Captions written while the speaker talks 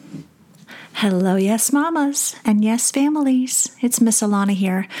Hello, yes, mamas, and yes, families. It's Miss Ilana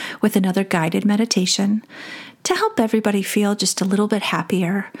here with another guided meditation to help everybody feel just a little bit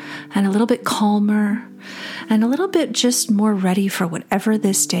happier and a little bit calmer and a little bit just more ready for whatever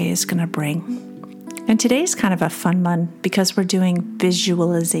this day is going to bring. And today's kind of a fun one because we're doing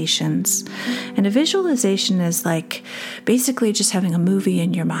visualizations. And a visualization is like basically just having a movie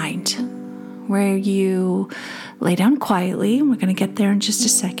in your mind where you lay down quietly. We're going to get there in just a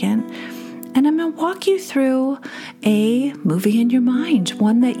second. And I'm going to walk you through a movie in your mind,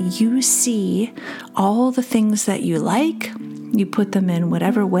 one that you see all the things that you like. You put them in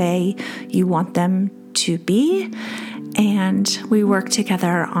whatever way you want them to be. And we work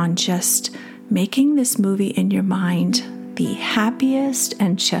together on just making this movie in your mind the happiest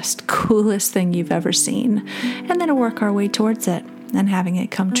and just coolest thing you've ever seen. And then work our way towards it and having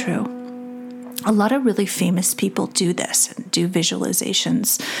it come true. A lot of really famous people do this and do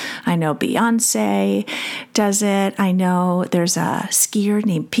visualizations. I know Beyonce does it. I know there's a skier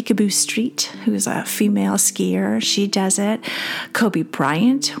named Peekaboo Street who's a female skier. She does it. Kobe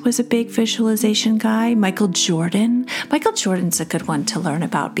Bryant was a big visualization guy. Michael Jordan's a good one to learn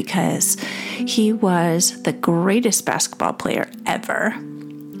about because he was the greatest basketball player ever.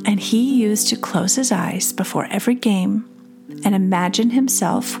 And he used to close his eyes before every game and imagine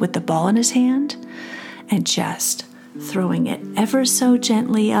himself with the ball in his hand and just throwing it ever so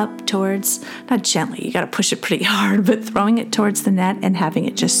gently up towards, not gently, you got to push it pretty hard, but throwing it towards the net and having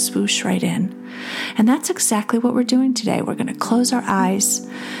it just swoosh right in. And that's exactly what we're doing today. We're going to close our eyes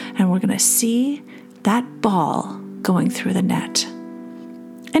and we're going to see that ball going through the net.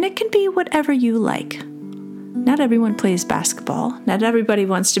 And it can be whatever you like. Not everyone plays basketball. Not everybody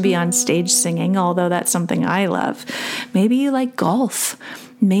wants to be on stage singing, although that's something I love. Maybe you like golf.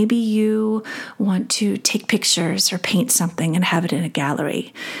 Maybe you want to take pictures or paint something and have it in a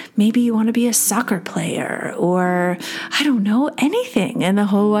gallery. Maybe you want to be a soccer player or, I don't know, anything in the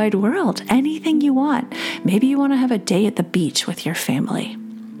whole wide world. Anything you want. Maybe you want to have a day at the beach with your family.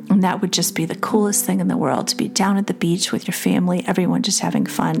 And that would just be the coolest thing in the world, to be down at the beach with your family, everyone just having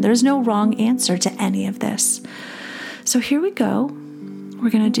fun. There's no wrong answer to any of this. So here we go. We're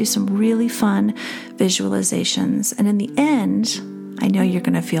going to do some really fun visualizations. And in the end, I know you're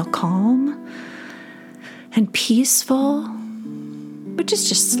going to feel calm and peaceful, which is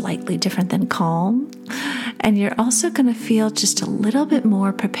just slightly different than calm. And you're also going to feel just a little bit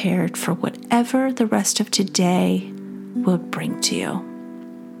more prepared for whatever the rest of today will bring to you.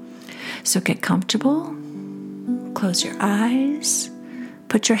 So get comfortable, close your eyes,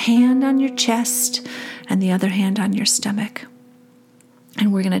 put your hand on your chest and the other hand on your stomach.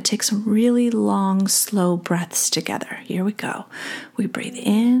 And we're going to take some really long, slow breaths together. Here we go. We breathe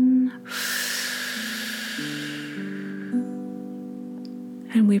in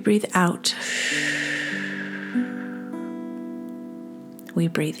and we breathe out. We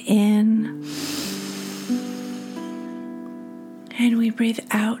breathe in and we breathe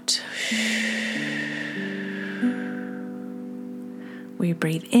out. We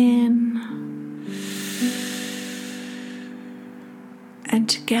breathe in. And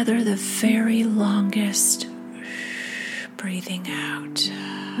together the very longest breathing out.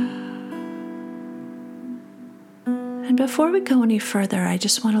 And before we go any further, I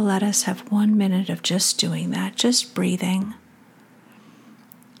just want to let us have 1 minute of just doing that, just breathing.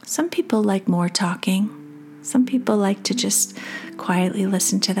 Some people like more talking. Some people like to just quietly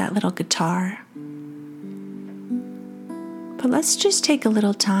listen to that little guitar. But let's just take a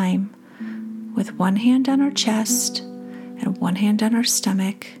little time with one hand on our chest and one hand on our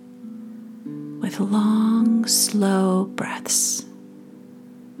stomach with long, slow breaths.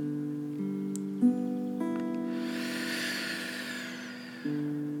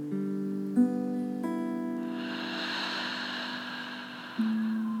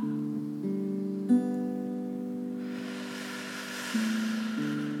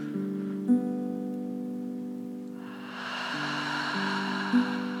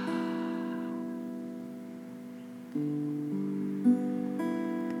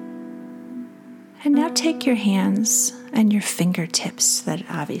 And now take your hands and your fingertips that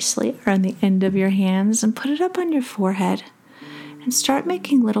obviously are on the end of your hands and put it up on your forehead and start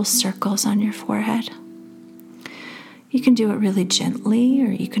making little circles on your forehead. You can do it really gently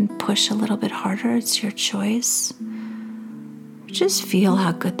or you can push a little bit harder. It's your choice. Just feel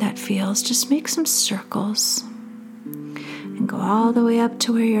how good that feels. Just make some circles and go all the way up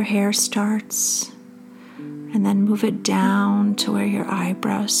to where your hair starts and then move it down to where your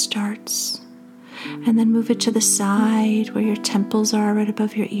eyebrow starts. And then move it to the side where your temples are right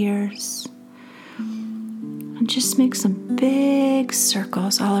above your ears. And just make some big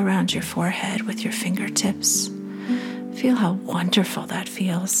circles all around your forehead with your fingertips. Feel how wonderful that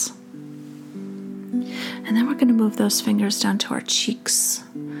feels. And then we're going to move those fingers down to our cheeks.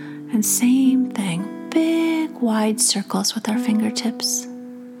 And same thing, big wide circles with our fingertips.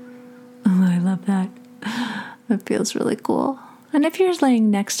 Oh, I love that. That feels really cool. And if you're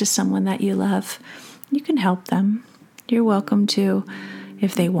laying next to someone that you love, you can help them. You're welcome to,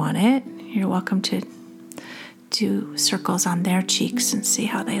 if they want it, you're welcome to do circles on their cheeks and see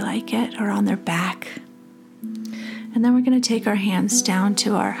how they like it, or on their back. And then we're going to take our hands down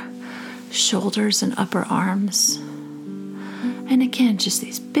to our shoulders and upper arms. And again, just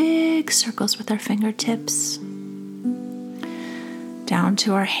these big circles with our fingertips. Down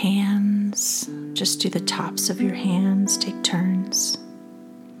to our hands. Just do the tops of your hands. Take turns.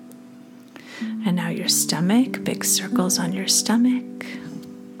 And now your stomach. Big circles on your stomach.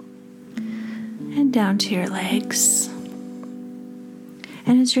 And down to your legs.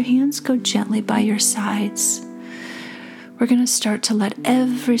 And as your hands go gently by your sides, we're going to start to let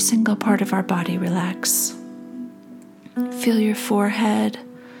every single part of our body relax. Feel your forehead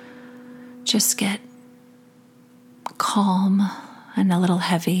just get calm and a little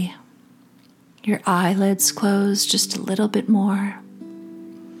heavy. Your eyelids close just a little bit more.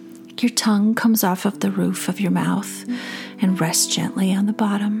 Your tongue comes off of the roof of your mouth and rests gently on the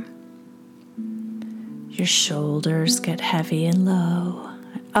bottom. Your shoulders get heavy and low.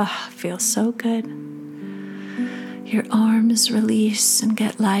 Feels so good. Your arms release and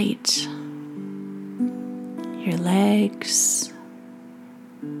get light. Your legs,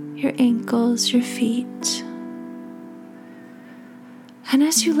 your ankles, your feet. And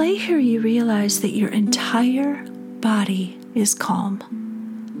as you lay here, you realize that your entire body is calm.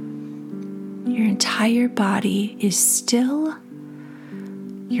 Your entire body is still.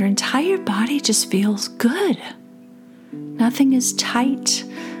 Your entire body just feels good. Nothing is tight.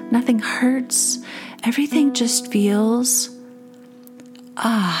 Nothing hurts. Everything just feels,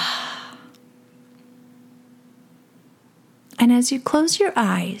 And as you close your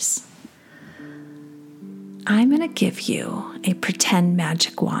eyes, I'm going to give you a pretend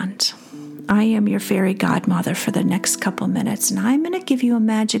magic wand. I am your fairy godmother for the next couple minutes, and I'm going to give you a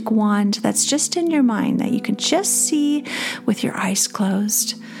magic wand that's just in your mind that you can just see with your eyes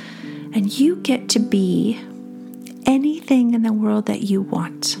closed. And you get to be anything in the world that you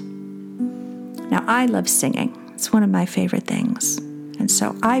want. Now, I love singing. It's one of my favorite things. And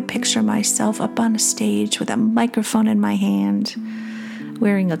so I picture myself up on a stage with a microphone in my hand,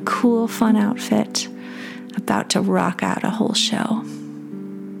 wearing a cool, fun outfit, about to rock out a whole show.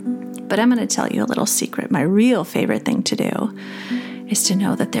 But I'm going to tell you a little secret. My real favorite thing to do is to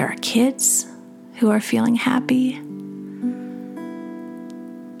know that there are kids who are feeling happy,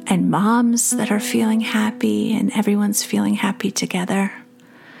 and moms that are feeling happy, and everyone's feeling happy together.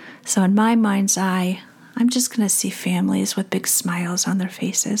 So in my mind's eye, I'm just going to see families with big smiles on their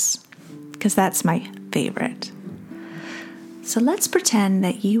faces, because that's my favorite. So let's pretend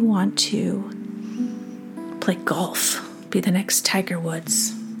that you want to play golf, be the next Tiger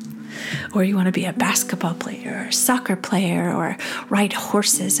Woods, or you want to be a basketball player or a soccer player, or ride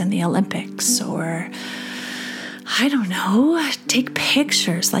horses in the Olympics, or I don't know, take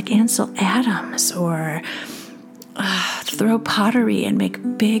pictures like Ansel Adams, or throw pottery and make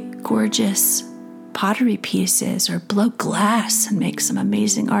big, gorgeous pottery pieces, or blow glass and make some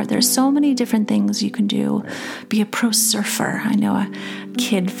amazing art. There's so many different things you can do. Be a pro surfer. I know a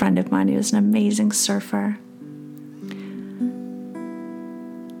kid friend of mine who is an amazing surfer.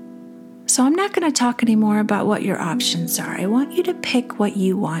 So I'm not going to talk anymore about what your options are. I want you to pick what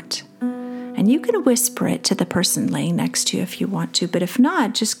you want. And you can whisper it to the person laying next to you if you want to, but if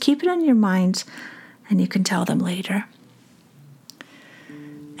not, just keep it on your mind and you can tell them later.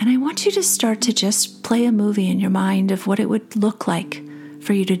 And I want you to start to just play a movie in your mind of what it would look like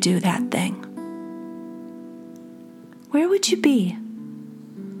for you to do that thing. Where would you be?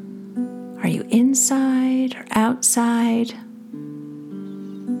 Are you inside or outside?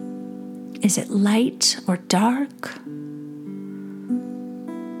 Is it light or dark?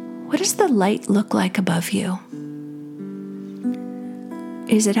 What does the light look like above you?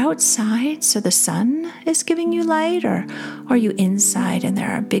 Is it outside so the sun is giving you light, or are you inside and there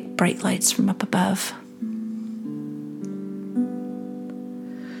are big bright lights from up above?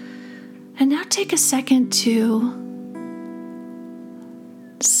 And now take a second to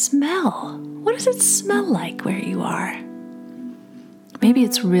smell. What does it smell like where you are? Maybe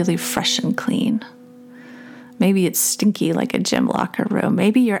it's really fresh and clean. Maybe it's stinky like a gym locker room.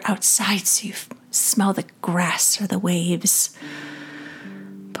 Maybe you're outside so you smell the grass or the waves.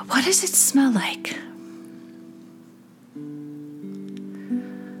 But what does it smell like?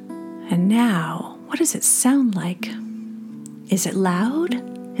 And now, what does it sound like? Is it loud?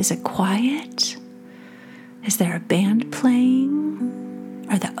 Is it quiet? Is there a band playing?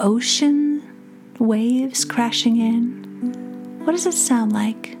 Are the ocean waves crashing in? What does it sound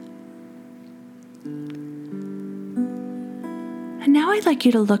like? And now I'd like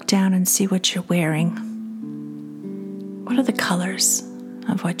you to look down and see what you're wearing. What are the colors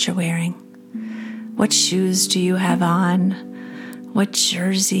of what you're wearing? What shoes do you have on? What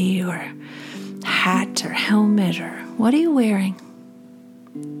jersey or hat or helmet or what are you wearing?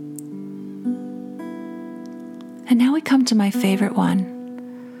 And now we come to my favorite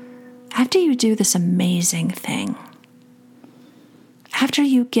one. After you do this amazing thing, after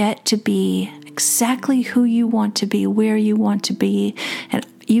you get to be exactly who you want to be, where you want to be, and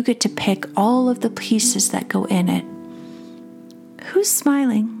you get to pick all of the pieces that go in it, who's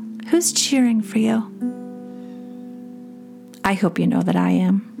smiling? Who's cheering for you? I hope you know that I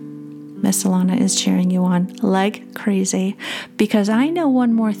am. Miss Ilana is cheering you on like crazy, because I know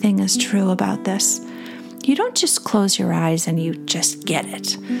one more thing is true about this. You don't just close your eyes and you just get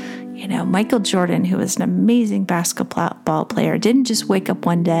it. You know, Michael Jordan, who is an amazing basketball player, didn't just wake up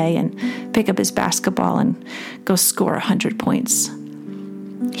one day and pick up his basketball and go score 100 points.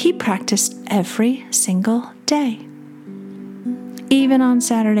 He practiced every single day. Even on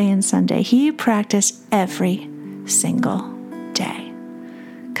Saturday and Sunday, he practiced every single day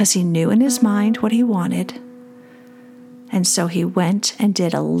because he knew in his mind what he wanted. And so he went and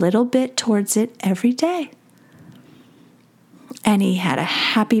did a little bit towards it every day. And he had a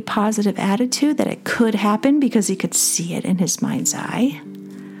happy, positive attitude that it could happen because he could see it in his mind's eye.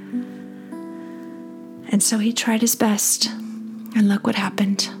 And so he tried his best. And look what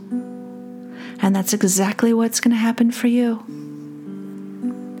happened. And that's exactly what's going to happen for you.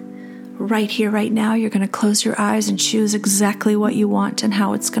 Right here, right now, you're going to close your eyes and choose exactly what you want and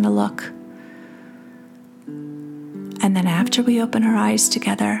how it's going to look. And then after we open our eyes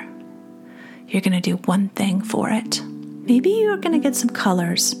together, you're going to do one thing for it. Maybe you're going to get some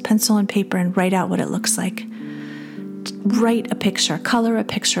colors, pencil and paper, and write out what it looks like. Write a picture, color a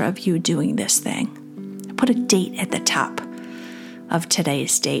picture of you doing this thing. Put a date at the top of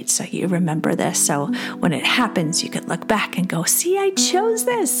today's date so you remember this. So when it happens, you can look back and go, see, I chose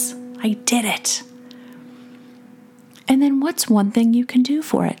this. I did it. And then what's one thing you can do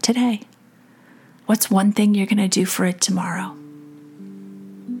for it today? What's one thing you're going to do for it tomorrow?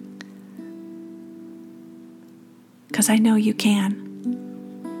 Because I know you can.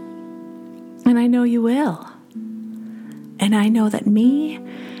 And I know you will. And I know that me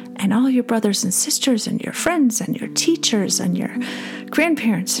and all your brothers and sisters and your friends and your teachers and your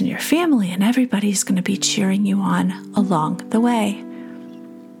grandparents and your family and everybody's going to be cheering you on along the way.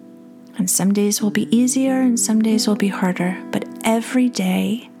 And some days will be easier and some days will be harder. But every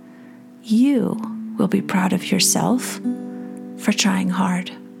day, you will be proud of yourself for trying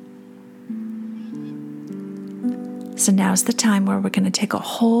hard. So now's the time where we're going to take a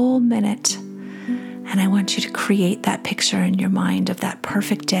whole minute and I want you to create that picture in your mind of that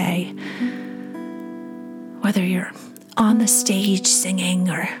perfect day. Whether you're on the stage singing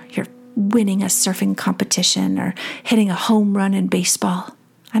or you're winning a surfing competition or hitting a home run in baseball.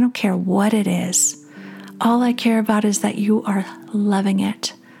 I don't care what it is. All I care about is that you are loving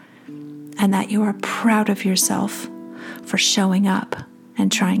it and that you are proud of yourself for showing up and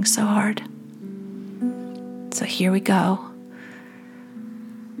trying so hard. So here we go.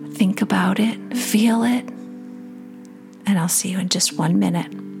 Think about it, feel it, and I'll see you in just 1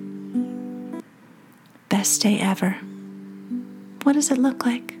 minute. Best day ever. What does it look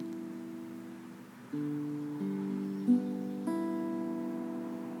like?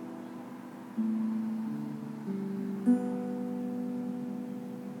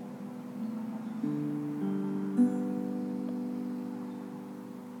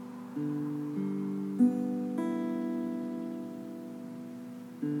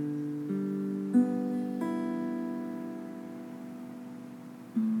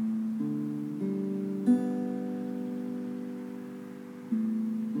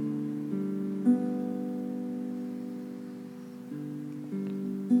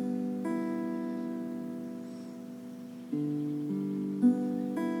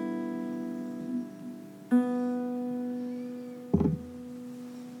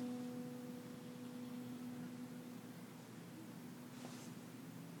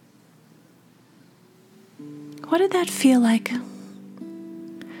 What did that feel like?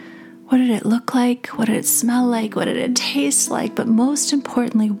 What did it look like? What did it smell like? What did it taste like? But most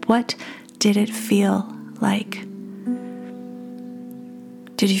importantly, what did it feel like?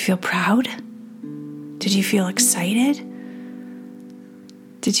 Did you feel proud? Did you feel excited?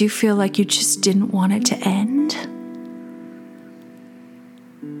 Did you feel like you just didn't want it to end?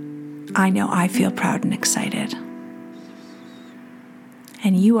 I know I feel proud and excited.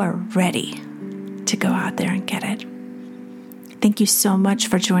 And you are ready to go out there and get it. Thank you so much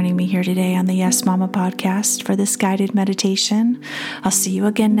for joining me here today on the Yes Mama podcast for this guided meditation. I'll see you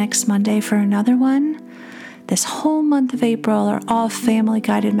again next Monday for another one. This whole month of April are all family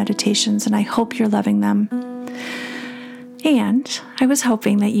guided meditations, and I hope you're loving them. And I was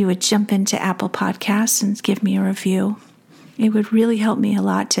hoping that you would jump into Apple Podcasts and give me a review. It would really help me a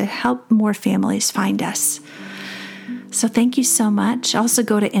lot to help more families find us. So thank you so much. Also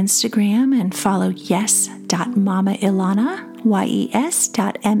go to Instagram and follow yes.mamailana,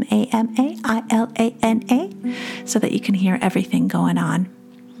 yes.mamailana, so that you can hear everything going on.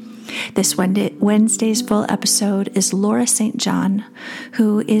 This Wednesday's full episode is Laura St. John,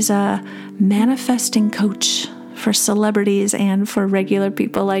 who is a manifesting coach for celebrities and for regular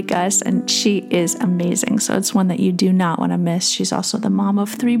people like us, and she is amazing. So it's one that you do not want to miss. She's also the mom of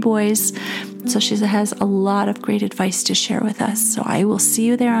 3 boys, so she has a lot of great advice to share with us. So I will see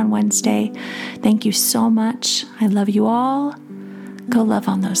you there on Wednesday. Thank you so much. I love you all. Go love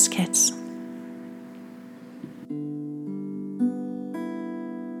on those kids.